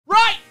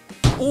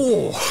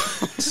Oh,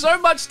 so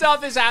much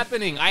stuff is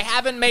happening. I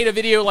haven't made a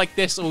video like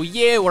this all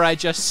year where I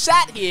just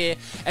sat here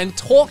and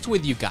talked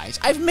with you guys.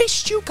 I've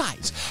missed you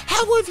guys.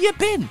 How have you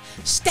been?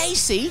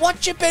 Stacy,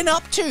 what you been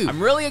up to?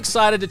 I'm really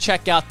excited to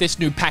check out this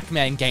new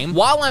Pac-Man game.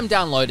 While I'm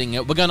downloading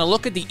it, we're gonna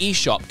look at the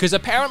eShop because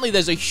apparently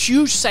there's a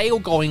huge sale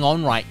going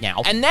on right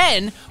now. And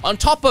then, on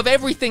top of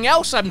everything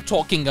else I'm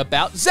talking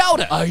about,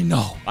 Zelda. I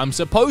know. I'm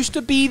supposed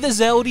to be the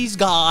Zeldies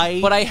guy,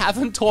 but I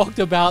haven't talked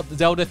about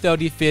Zelda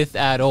 35th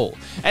at all.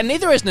 And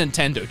neither is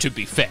Nintendo, to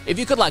be fair. If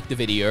you could like the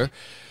video,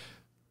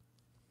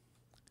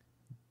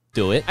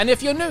 do it. And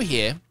if you're new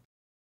here,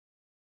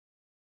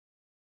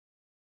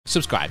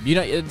 subscribe. You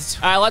know, it's...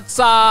 All right,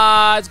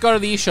 let's go to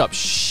the eShop.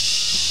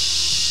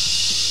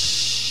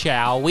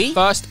 Shall we?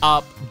 First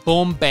up,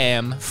 boom,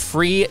 bam,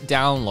 free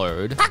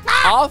download.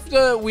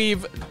 After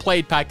we've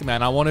played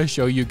Pac-Man, I want to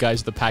show you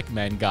guys the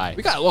Pac-Man guy.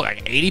 We got, look,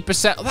 like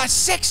 80%. Oh,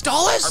 that's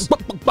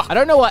 $6. I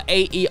don't know what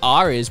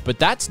AER is, but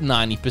that's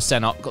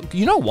 90% off.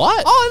 You know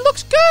what? Oh, it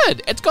looks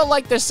good. It's got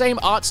like the same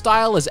art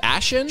style as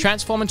Ashen.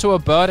 Transform into a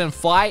bird and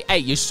fly. Hey,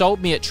 you sold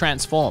me at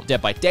Transform.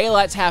 Dead by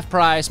Daylight's half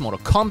price. Mortal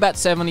Kombat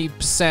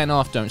 70%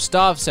 off. Don't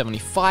Starve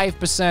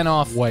 75%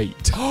 off. Wait.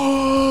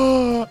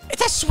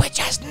 The Switch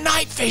has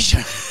night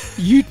vision.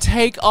 You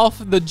take off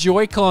the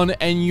Joy-Con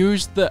and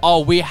use the...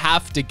 Oh, we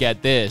have to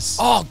get this.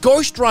 Oh,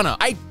 Ghost Runner.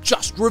 I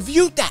just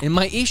reviewed that in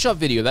my eShop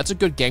video. That's a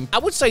good game. I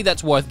would say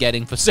that's worth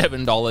getting for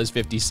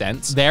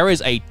 $7.50. There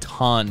is a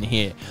ton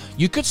here.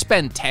 You could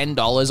spend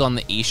 $10 on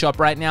the eShop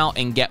right now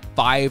and get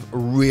 5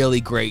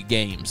 really great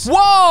games.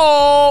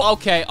 Whoa!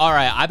 Okay, all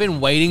right. I've been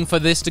waiting for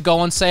this to go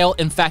on sale.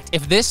 In fact,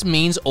 if this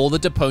means all the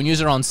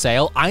Deponias are on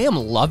sale, I am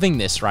loving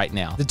this right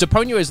now. The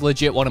Deponia is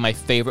legit one of my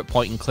favorite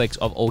point-and-clicks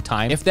of all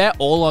time. If they're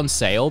all on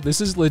sale, this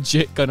is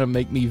legit gonna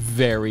make me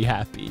very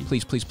happy.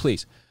 Please, please,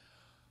 please.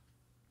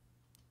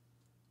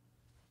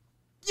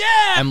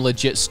 Yeah! I'm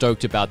legit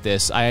stoked about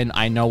this.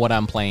 I know what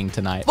I'm playing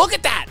tonight. Look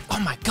at that! Oh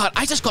my god,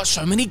 I just got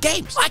so many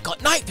games. I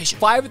got night vision.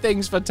 5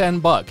 things for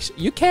 $10.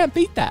 You can't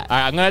beat that. All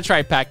right, I'm gonna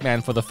try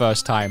Pac-Man for the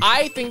first time.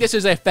 I think this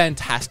is a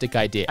fantastic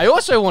idea. I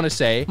also want to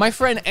say, my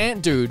friend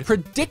Ant Dude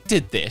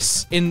predicted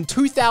this in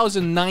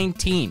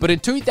 2019. But in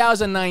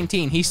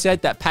 2019, he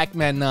said that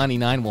Pac-Man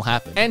 99 will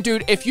happen. And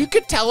dude, if you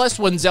could tell us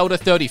when Zelda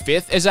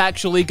 35th is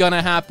actually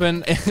gonna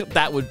happen,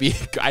 that would be,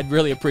 I'd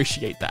really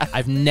appreciate that.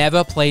 I've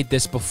never played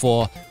this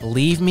before.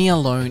 Leave me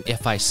alone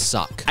if I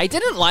suck. I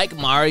didn't like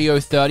Mario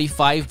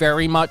 35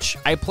 very much.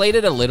 I played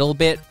it a little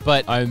bit,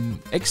 but I'm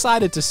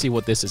excited to see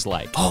what this is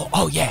like.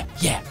 Oh yeah,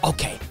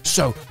 okay.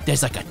 So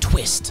there's like a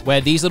twist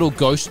where these little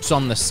ghosts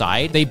on the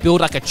side, they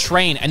build like a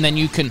train and then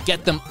you can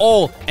get them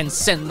all and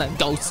send the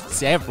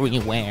ghosts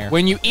everywhere.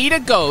 When you eat a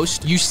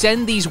ghost, you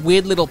send these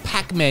weird little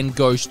Pac-Man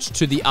ghosts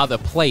to the other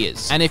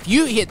players. And if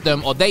you hit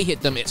them or they hit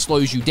them, it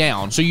slows you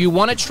down. So you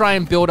want to try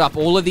and build up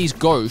all of these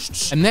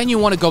ghosts and then you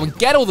want to go and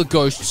get all the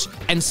ghosts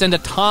and send a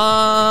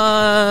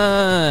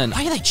ton.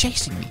 Why are they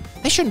chasing me?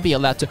 They shouldn't be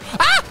allowed to.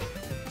 Ah!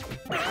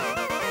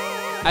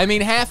 I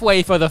mean,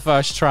 halfway for the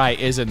first try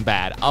isn't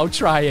bad. I'll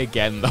try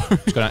again, though.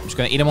 just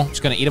gonna eat them all.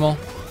 Just gonna eat them all.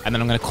 And then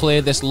I'm gonna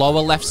clear this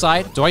lower left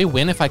side. Do I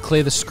win if I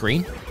clear the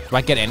screen? Do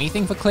I get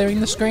anything for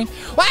clearing the screen?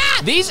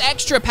 Ah! These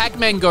extra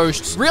Pac-Man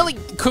ghosts really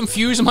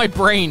confuse my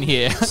brain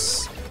here.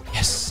 Yes.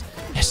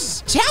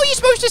 See, how are you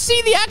supposed to see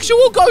the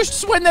actual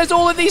ghosts when there's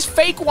all of these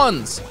fake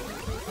ones?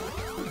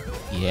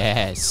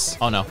 Yes.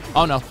 Oh, no.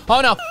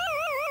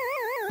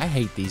 I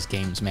hate these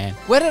games, man.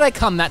 Where did I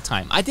come that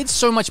time? I did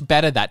so much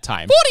better that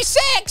time.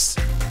 46!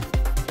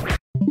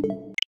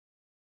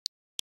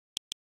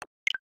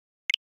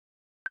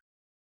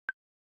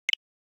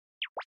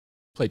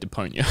 Play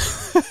Deponia.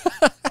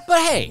 But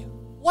hey,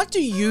 what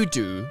do you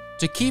do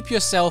to keep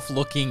yourself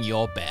looking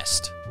your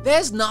best?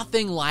 There's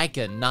nothing like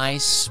a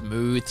nice,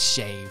 smooth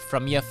shave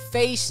from your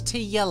face to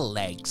your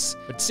legs.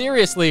 But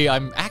seriously,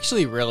 I'm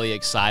actually really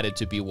excited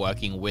to be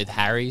working with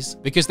Harry's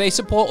because they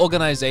support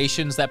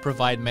organizations that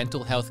provide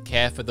mental health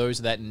care for those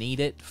that need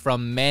it,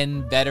 from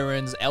men,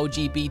 veterans,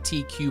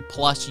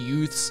 LGBTQ+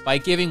 youths, by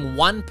giving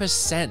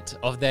 1%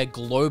 of their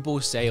global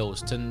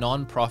sales to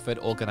non-profit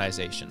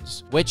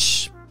organizations,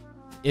 which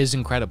is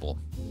incredible.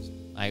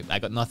 I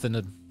got nothing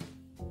to...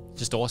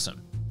 Just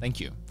awesome. Thank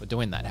you for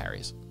doing that,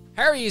 Harry's.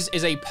 Harry's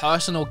is a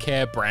personal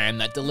care brand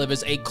that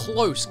delivers a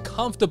close,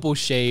 comfortable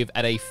shave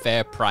at a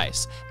fair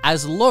price,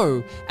 as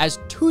low as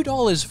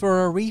 $2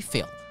 for a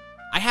refill.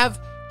 I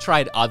have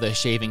tried other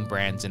shaving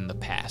brands in the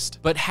past,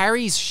 but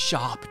Harry's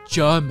sharp,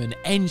 German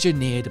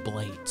engineered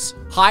blades,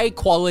 high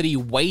quality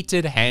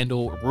weighted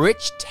handle,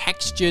 rich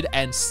textured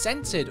and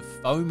scented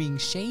foaming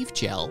shave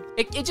gel,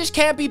 it just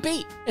can't be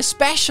beat,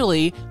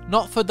 especially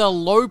not for the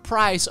low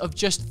price of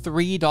just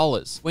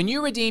 $3. When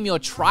you redeem your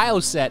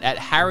trial set at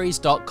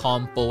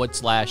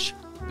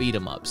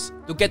harrys.com/BeatEmUps,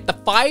 you'll get the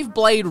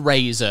 5-blade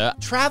razor,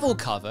 travel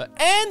cover,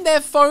 and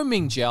their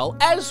foaming gel,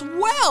 as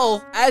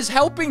well as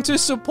helping to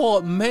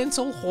support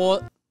mental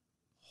health.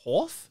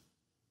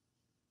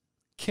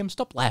 Kim,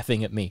 stop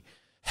laughing at me.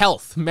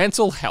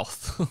 Mental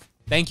health.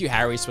 Thank you,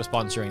 Harry's, for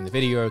sponsoring the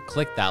video.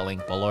 Click that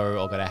link below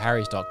or go to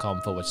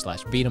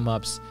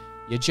harrys.com/BeatEmUps.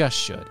 You just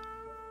should.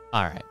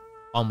 All right.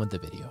 On with the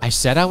video. I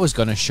said I was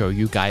gonna show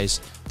you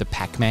guys the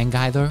Pac-Man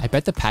guy though. I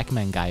bet the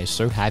Pac-Man guy is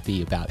so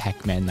happy about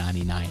Pac-Man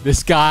 99.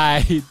 This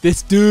guy,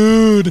 this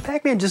dude.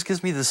 Pac-Man just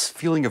gives me this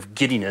feeling of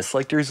giddiness,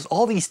 like there's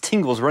all these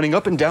tingles running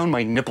up and down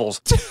my nipples.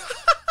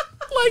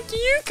 Like,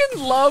 you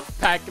can love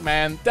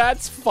Pac-Man,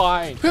 that's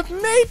fine. But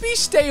maybe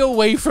stay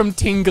away from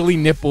tingly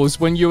nipples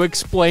when you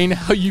explain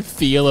how you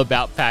feel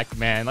about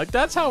Pac-Man. Like,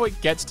 that's how it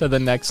gets to the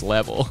next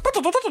level. Look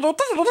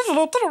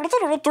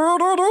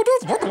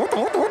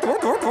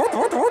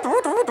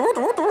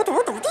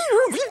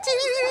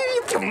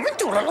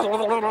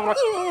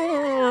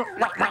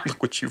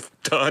what you've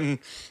done.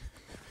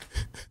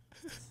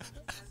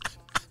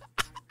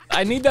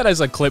 I need that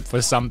as a clip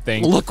for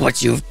something. Look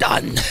what you've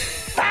done.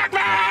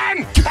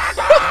 Pac-Man!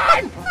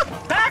 Pac-Man!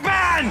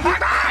 Pac-Man!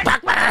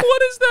 Pac-Man!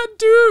 What does that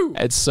do?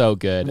 It's so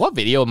good. What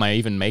video am I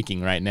even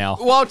making right now?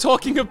 While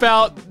talking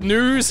about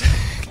news,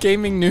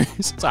 gaming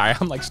news. Sorry,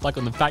 I'm like stuck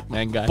on the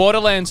Pac-Man guy.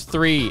 Borderlands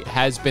 3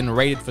 has been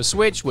rated for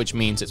Switch, which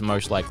means it's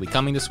most likely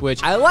coming to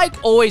Switch. I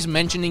like always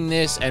mentioning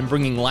this and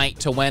bringing light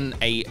to when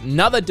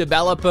another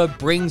developer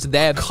brings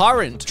their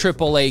current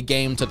AAA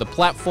game to the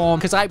platform,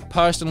 because I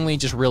personally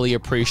just really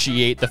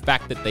appreciate the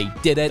fact that they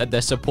did it, that they're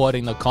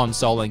supporting the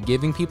console and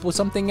giving people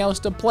something else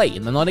to play,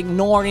 and they're not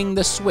ignoring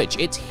the Switch.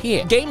 It's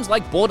here. Games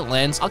like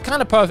Borderlands are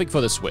kind of perfect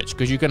for the Switch,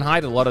 because you can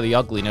hide a lot of the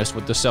ugliness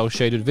with the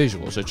cel-shaded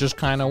visuals. It just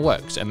kind of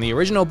works. And the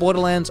original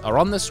Borderlands are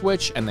on the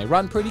Switch and they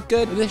run pretty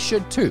good. This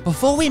should too.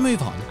 Before we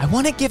move on, I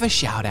want to give a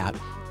shout out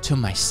to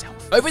myself.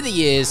 Over the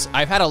years,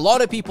 I've had a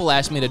lot of people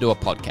ask me to do a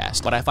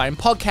podcast, but I find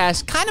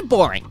podcasts kind of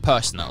boring,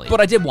 personally. But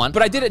I did one,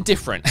 but I did it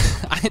different.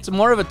 It's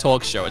more of a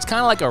talk show. It's kind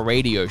of like a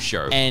radio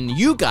show. And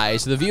you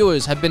guys, the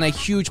viewers, have been a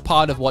huge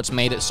part of what's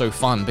made it so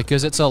fun,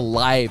 because it's a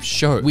live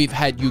show. We've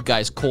had you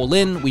guys call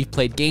in, we've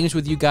played games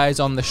with you guys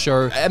on the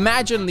show.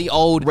 Imagine the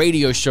old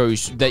radio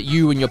shows that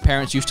you and your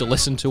parents used to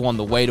listen to on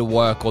the way to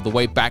work or the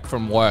way back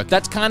from work.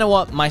 That's kind of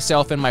what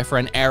myself and my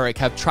friend Eric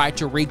have tried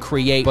to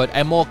recreate, but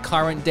a more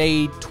current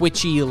day,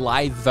 twitchy,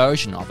 live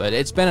version of it.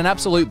 It's been an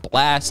absolute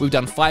blast. We've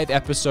done 5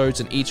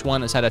 episodes and each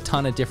one has had a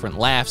ton of different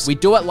laughs. We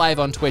do it live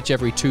on Twitch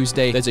every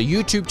Tuesday. There's a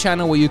YouTube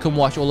channel where you can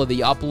watch all of the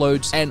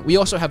uploads, and we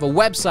also have a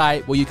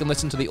website where you can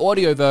listen to the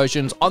audio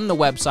versions on the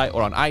website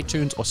or on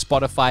iTunes or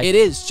Spotify. It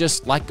is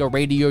just like a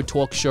radio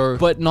talk show,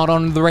 but not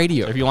on the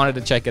radio. If you wanted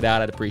to check it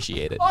out, I'd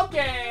appreciate it.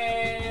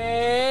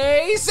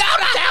 Okay,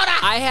 Zelda!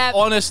 I have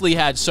honestly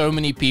had so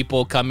many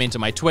people come into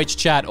my Twitch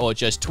chat or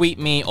just tweet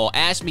me or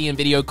ask me in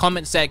video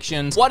comment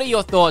sections, what are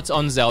your thoughts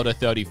on Zelda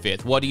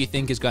 35th? What do you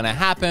think is going to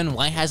happen?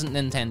 Why hasn't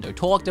Nintendo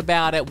talked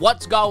about it?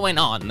 What's going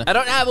on? I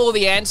don't have all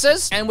the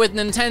answers, and with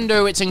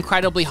Nintendo, it's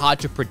incredibly hard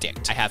to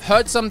predict. I have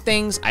heard some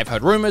things, I've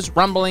heard rumors,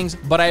 rumblings,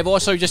 but I've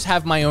also just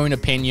have my own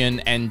opinion,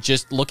 and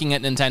just looking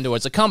at Nintendo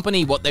as a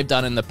company, what they've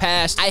done in the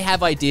past, I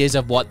have ideas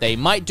of what they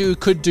might do,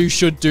 could do,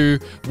 should do,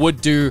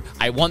 would do,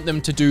 I want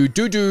them to do.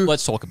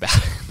 Let's talk about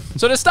it.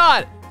 So to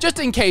start, just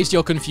in case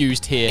you're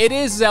confused here, it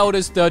is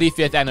Zelda's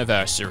 35th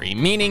anniversary,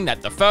 meaning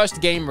that the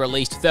first game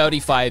released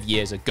 35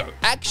 years ago.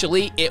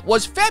 Actually, it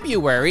was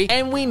February,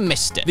 and we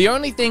missed it. The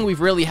only thing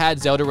we've really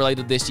had Zelda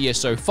related this year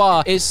so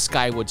far is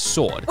Skyward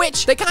Sword,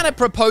 which they kind of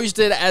proposed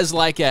it as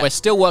like we're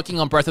still working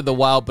on Breath of the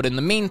Wild, but in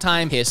the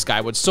meantime, here's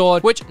Skyward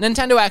Sword, which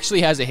Nintendo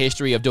actually has a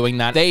history of doing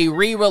that. They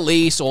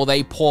re-release or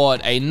they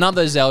port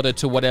another Zelda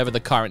to whatever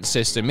the current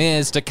system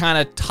is to kind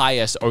of tie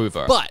us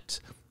over. But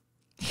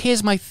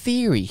here's my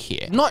theory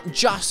here. Not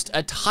just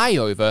a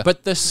tie-over,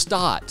 but the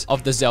start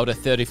of the Zelda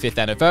 35th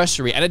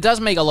anniversary. And it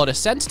does make a lot of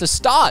sense to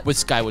start with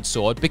Skyward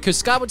Sword, because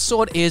Skyward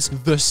Sword is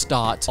the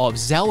start of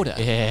Zelda.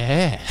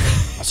 Yeah.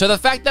 So the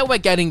fact that we're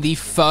getting the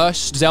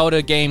first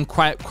Zelda game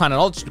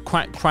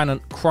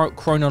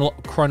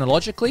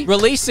chronologically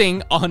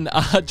releasing on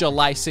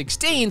July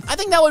 16th, I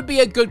think that would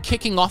be a good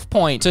kicking off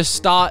point to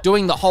start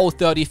doing the whole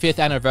 35th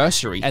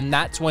anniversary. And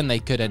that's when they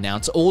could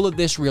announce all of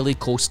this really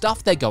cool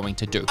stuff they're going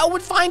to do. I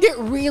would find it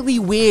really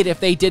weird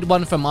if they did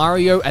one for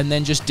Mario and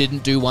then just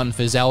didn't do one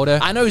for Zelda.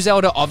 I know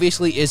Zelda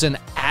obviously isn't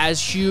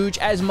as huge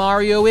as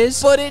Mario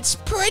is, but it's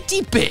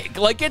pretty big.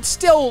 Like, it's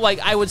still, like,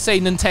 I would say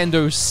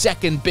Nintendo's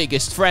second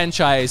biggest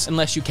franchise,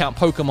 unless you count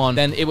Pokemon,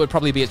 then it would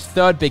probably be its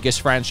third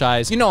biggest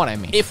franchise. You know what I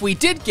mean? If we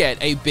did get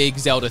a big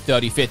Zelda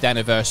 35th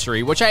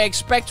anniversary, which I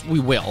expect we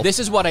will, this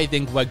is what I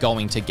think we're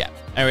going to get,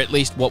 or at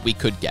least what we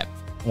could get,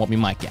 what we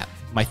might get,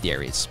 my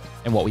theories,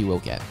 and what we will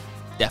get.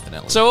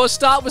 Definitely. So we'll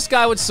start with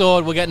Skyward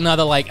Sword. We'll get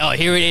another like, oh,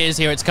 here it is,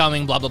 here it's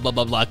coming, blah, blah, blah,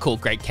 blah, blah. Cool,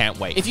 great, can't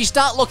wait. If you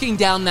start looking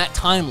down that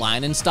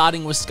timeline and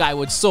starting with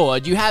Skyward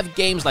Sword, you have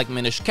games like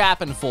Minish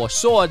Cap and Four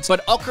Swords,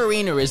 but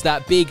Ocarina is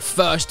that big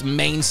first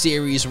main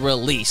series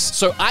release.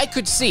 So I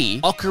could see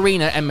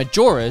Ocarina and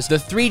Majora's, the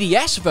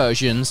 3DS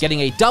versions, getting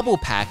a double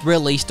pack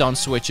released on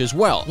Switch as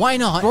well. Why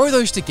not throw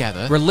those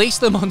together, release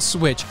them on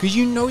Switch, because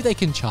you know they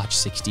can charge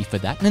 $60 for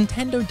that.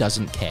 Nintendo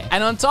doesn't care.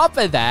 And on top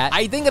of that,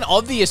 I think an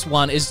obvious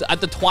one is at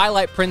the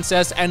Twilight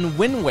Princess and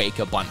Wind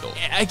Waker bundle.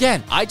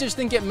 Again, I just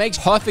think it makes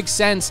perfect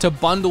sense to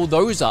bundle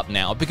those up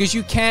now because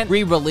you can't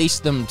re-release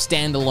them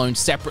standalone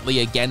separately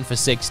again for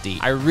 $60.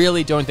 I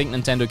really don't think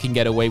Nintendo can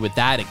get away with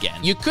that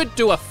again. You could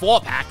do a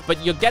 4-pack,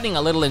 but you're getting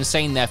a little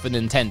insane there for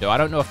Nintendo. I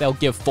don't know if they'll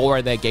give 4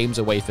 of their games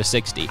away for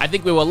 $60. I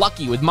think we were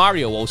lucky with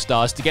Mario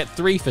All-Stars to get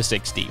 3 for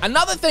 $60.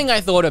 Another thing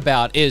I thought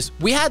about is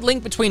we had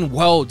Link Between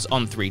Worlds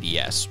on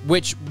 3DS,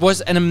 which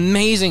was an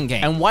amazing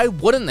game. And why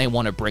wouldn't they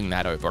want to bring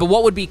that over? But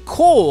what would be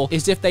cool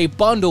is if they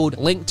bundled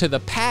Link to the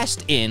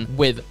Past in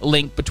with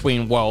Link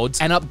Between Worlds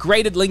and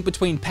upgraded Link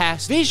Between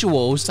Past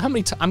visuals.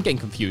 I'm getting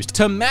confused.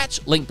 To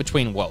match Link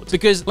Between Worlds,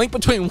 because Link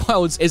Between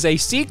Worlds is a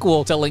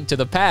sequel to Link to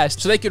the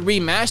Past, so they could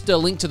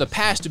remaster Link to the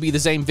Past to be the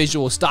same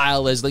visual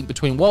style as Link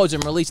Between Worlds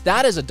and release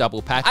that as a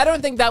double pack. I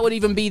don't think that would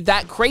even be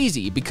that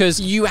crazy because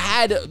you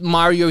had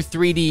Mario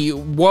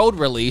 3D World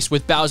release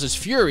with Bowser's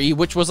Fury,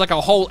 which was like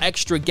a whole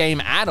extra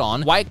game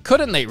add-on. Why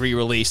couldn't they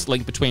re-release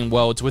Link Between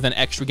Worlds with an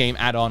extra game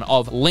add-on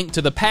of Link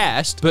to the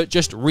Past, but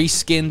just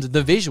reskinned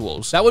the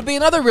visuals? That would be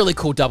another really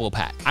cool double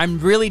pack. I'm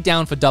really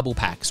down for double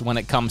packs when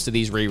it comes to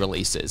these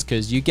re-releases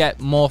because you get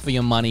more for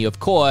your money, of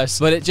course,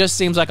 but it just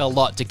seems like a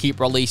lot to keep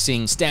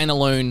releasing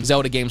standalone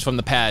Zelda games from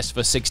the past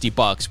for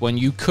 $60 when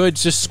you could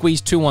just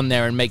squeeze 2 on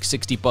there and make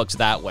 $60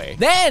 that way.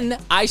 Then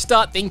I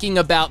start thinking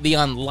about the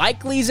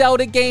unlikely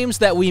Zelda games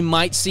that we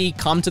might see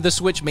come to the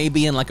Switch,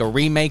 maybe in like a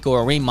remake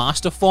or a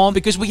remaster form,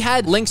 because we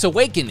had Link's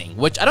Awakening,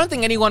 which I don't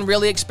think anyone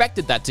really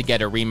expected that to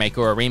get a remake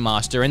or a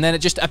remaster, and then it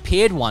just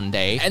appeared one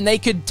day, and they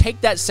could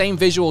take that same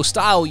visual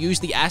style, use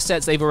the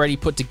assets they've already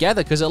put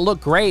together because it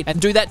looked great, and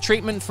do that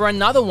treatment for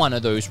another one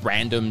of those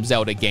random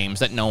Zelda games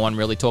that no one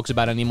really talks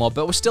about anymore,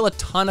 but was still a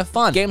ton of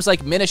fun. Games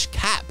like Minish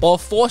Cap or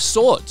Four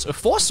Swords.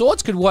 Four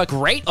Swords could work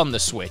great on the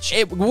Switch.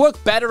 It would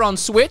work better on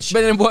Switch,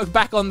 but then work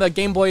back on the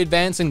Game Boy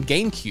Advance and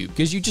GameCube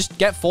because you just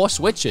get 4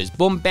 switches.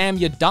 Boom, bam,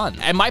 you're done.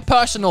 And my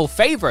personal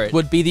favorite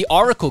would be the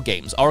Oracle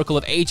games, Oracle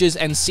of Ages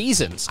and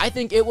Seasons. I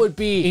think it would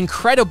be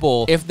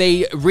incredible if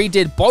they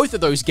redid both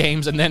of those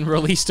games and then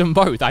released them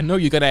both. I know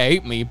you're gonna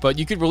hate me, but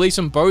you could release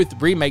them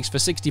both remakes for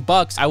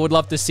 $60. I would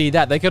love to see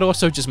that. They could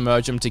also just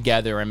merge them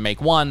together and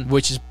make one,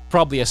 which is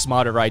probably a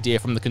smarter idea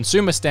from the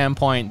consumer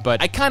standpoint,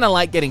 but I kind of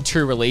like getting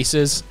 2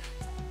 releases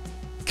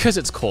because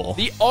it's cool.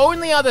 The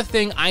only other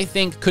thing I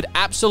think could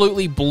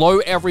absolutely blow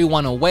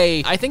everyone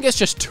away, I think it's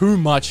just too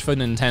much for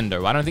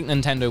Nintendo. I don't think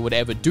Nintendo would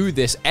ever do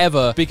this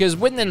ever, because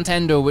with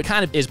Nintendo, it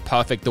kind of is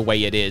perfect the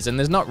way it is, and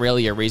there's not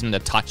really a reason to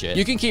touch it.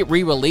 You can keep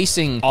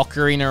re-releasing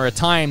Ocarina of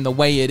Time the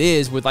way it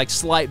is with like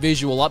slight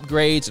visual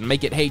upgrades and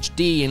make it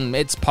HD, and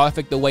it's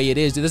perfect the way it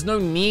is. There's no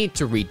need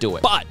to redo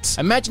it. But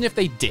imagine if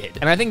they did,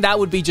 and I think that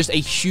would be just a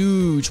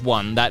huge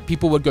one that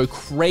people would go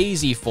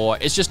crazy for.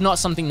 It's just not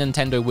something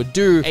Nintendo would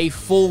do, a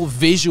full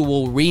visual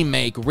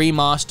remake,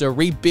 remaster,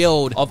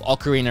 rebuild of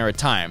Ocarina of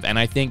Time. And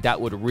I think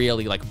that would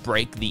really like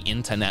break the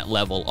internet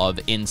level of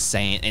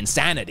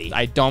insanity.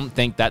 I don't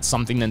think that's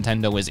something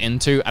Nintendo is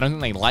into. I don't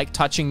think they like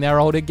touching their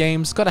older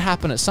games. It's got to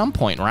happen at some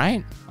point,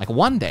 right? Like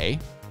one day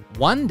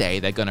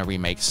they're gonna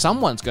remake,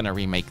 someone's gonna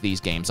remake these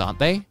games, aren't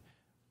they?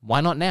 Why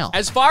not now?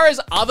 As far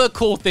as other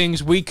cool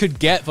things we could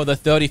get for the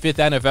 35th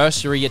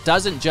anniversary, it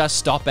doesn't just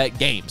stop at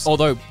games.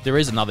 Although there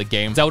is another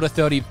game, Zelda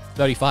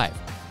 35th.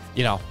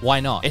 You know,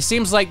 why not? It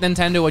seems like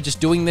Nintendo are just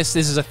doing this.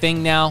 This is a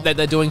thing now that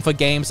they're doing for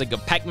games. Like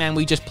Pac-Man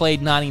we just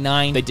played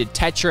 99. They did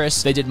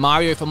Tetris. They did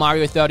Mario for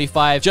Mario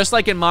 35. Just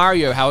like in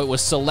Mario, how it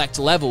was select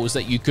levels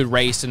that you could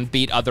race and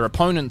beat other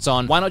opponents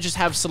on. Why not just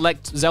have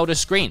select Zelda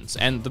screens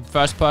and the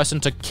first person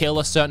to kill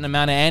a certain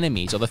amount of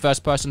enemies, or the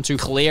first person to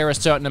clear a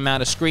certain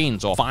amount of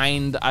screens, or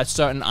find a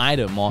certain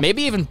item, or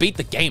maybe even beat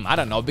the game. I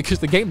don't know, because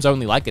the game's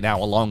only like an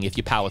hour long if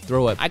you power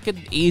through it. I could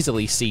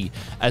easily see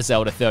a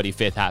Zelda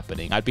 35th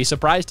happening. I'd be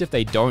surprised if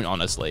they don't,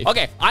 honestly.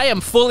 Okay, I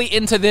am fully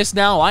into this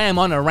now. I am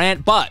on a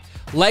rant, but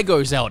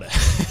Lego Zelda.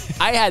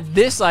 I had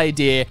this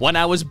idea when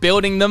I was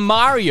building the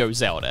Mario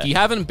Zelda. If you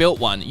haven't built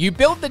one, you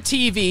built the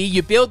TV,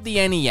 you built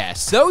the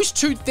NES. Those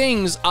two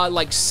things are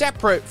like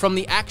separate from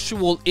the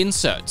actual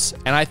inserts.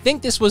 And I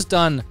think this was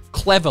done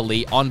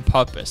cleverly on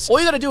purpose. All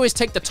you gotta do is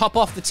take the top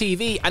off the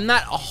TV and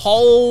that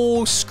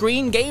whole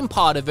screen game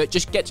part of it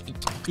just gets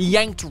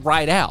yanked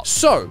right out.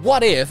 So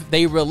what if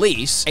they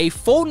release a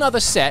full nother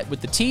set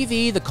with the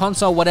TV, the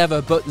console,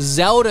 whatever, but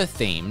Zelda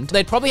themed?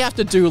 They'd probably have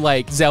to do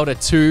like Zelda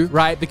 2,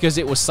 right? Because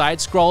it was side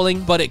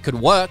scrolling, but it could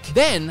work.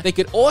 Then they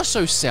could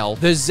also sell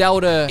the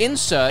Zelda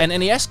insert and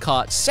NES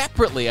cart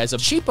separately as a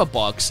cheaper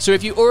box. So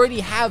if you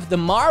already have the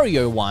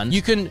Mario one,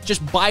 you can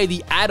just buy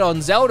the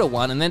add-on Zelda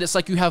one, and then it's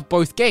like you have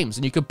both games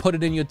and you can put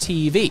it in your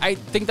TV. I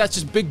think that's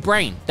just big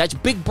brain. That's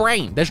big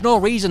brain. There's no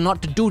reason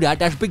not to do that.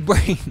 That's big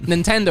brain.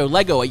 Nintendo,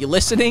 Lego, are you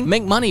listening?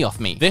 Make money off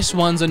me. This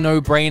one's a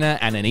no-brainer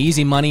and an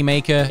easy money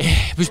maker.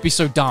 It would be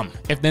so dumb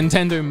if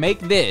Nintendo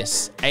make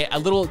this a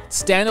little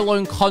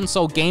standalone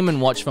console Game &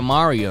 Watch for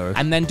Mario,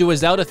 and then do a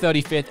Zelda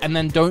 35th, and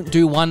then don't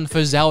do one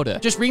for Zelda.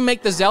 Just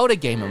remake the Zelda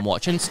Game &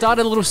 Watch and start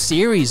a little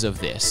series of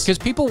this, because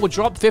people will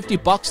drop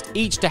 $50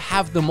 each to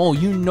have them all.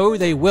 You know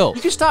they will.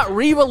 You can start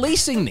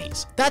re-releasing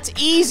these. That's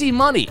easy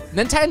money.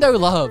 Nintendo, Nintendo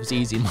loves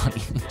easy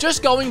money.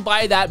 Just going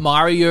by that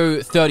Mario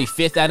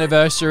 35th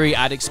anniversary,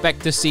 I'd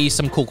expect to see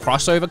some cool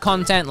crossover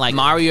content. Like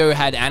Mario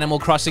had Animal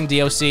Crossing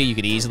DLC, you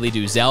could easily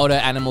do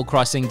Zelda Animal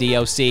Crossing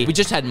DLC. We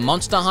just had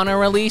Monster Hunter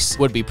release.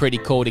 Would be pretty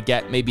cool to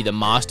get maybe the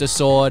Master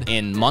Sword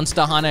in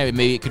Monster Hunter.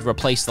 Maybe it could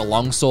replace the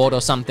Long Sword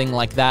or something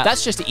like that.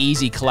 That's just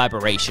easy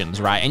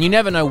collaborations, right? And you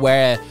never know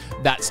where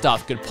that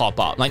stuff could pop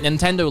up. Like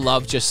Nintendo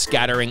loves just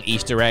scattering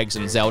Easter eggs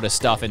and Zelda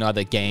stuff in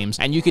other games,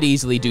 and you could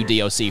easily do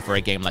DLC for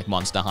a game like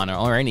Monster Hunter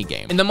or any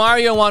game. In the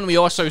Mario one, we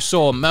also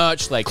saw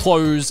merch like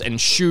clothes and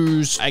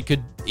shoes. I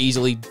could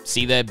easily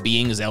see there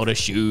being Zelda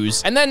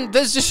shoes. And then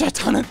there's just a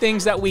ton of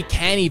things that we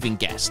can't even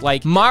guess.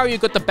 Like Mario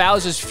got the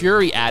Bowser's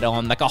Fury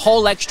add-on, like a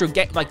whole extra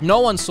game. Like no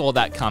one saw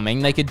that coming.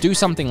 They could do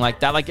something like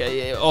that, like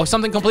or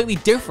something completely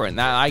different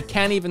that I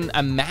can't even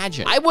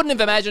imagine. I wouldn't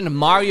have imagined a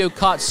Mario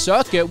Kart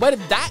circuit. Where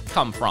did that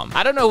come from?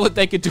 I don't know what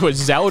they could do a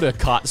Zelda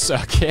Kart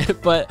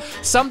circuit, but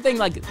something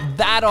like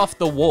that off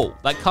the wall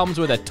that comes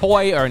with a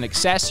toy or an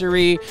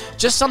accessory,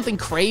 just something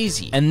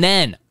crazy. And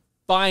then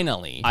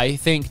finally, I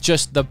think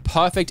just the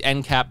perfect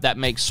end cap that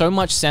makes so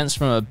much sense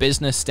from a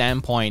business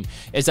standpoint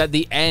is at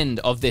the end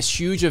of this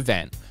huge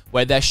event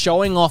where they're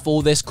showing off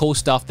all this cool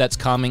stuff that's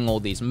coming, all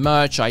these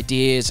merch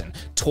ideas and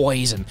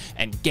toys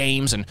and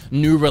games and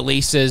new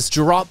releases.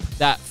 Drop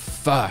that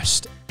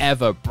first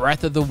ever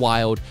Breath of the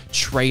Wild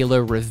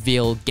trailer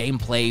reveal,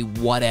 gameplay,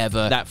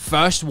 whatever. That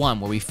first one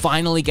where we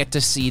finally get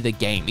to see the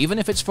game, even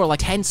if it's for like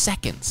 10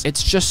 seconds.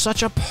 It's just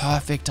such a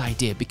perfect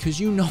idea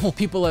because you know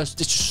people are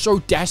just so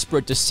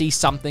desperate to see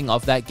something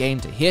of that game,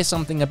 to hear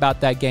something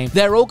about that game.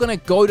 They're all gonna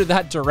go to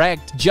that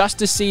direct just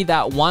to see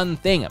that one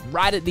thing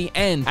right at the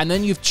end, and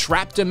then you've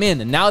trapped them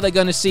in, and now they're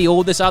gonna see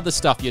all this other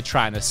stuff you're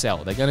trying to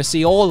sell. They're gonna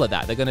see all of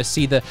that. They're gonna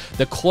see the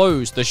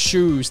clothes, the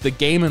shoes, the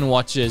Game &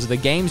 Watches, the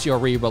games you're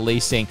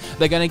re-releasing.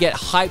 They're gonna get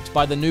hyped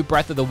by the new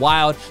Breath of the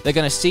Wild. They're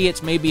gonna see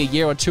it's maybe a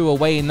year or two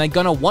away, and they're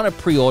gonna want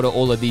to pre-order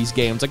all of these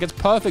games. Like, it's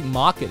perfect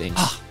marketing.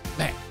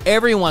 Man,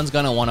 everyone's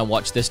gonna want to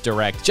watch this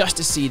direct just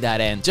to see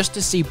that end, just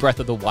to see Breath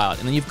of the Wild,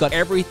 and then you've got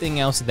everything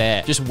else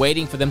there just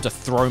waiting for them to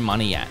throw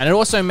money at. And it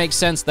also makes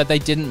sense that they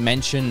didn't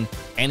mention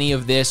any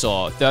of this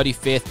or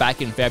 35th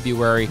back in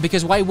February,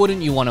 because why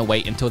wouldn't you want to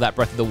wait until that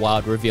Breath of the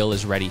Wild reveal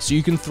is ready so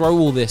you can throw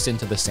all this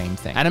into the same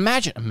thing? And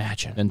imagine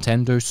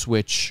Nintendo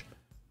Switch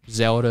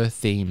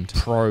Zelda-themed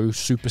Pro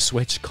Super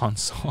Switch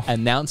console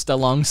announced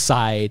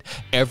alongside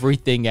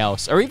everything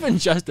else, or even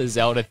just a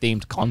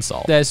Zelda-themed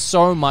console. There's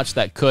so much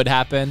that could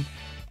happen,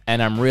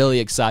 and I'm really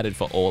excited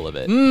for all of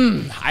it.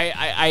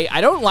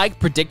 I don't like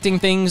predicting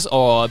things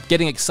or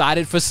getting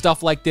excited for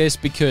stuff like this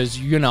because,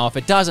 you know, if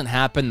it doesn't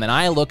happen, then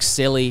I look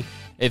silly.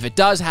 If it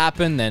does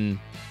happen, then,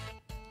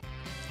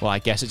 well, I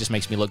guess it just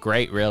makes me look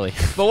great, really.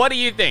 But what do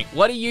you think?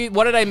 What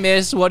did I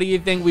miss? What do you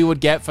think we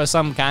would get for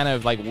some kind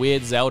of like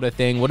weird Zelda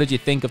thing? What did you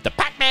think of the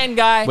Pac-Man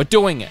guy? We're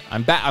doing it.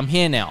 I'm back. I'm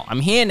here now. I'm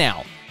here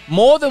now.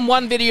 More than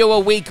one video a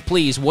week,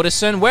 please,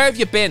 Wooderson. Where have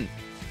you been?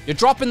 You're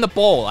dropping the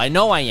ball. I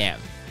know I am.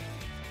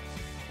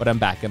 But I'm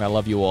back, and I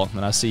love you all,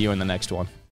 and I'll see you in the next one.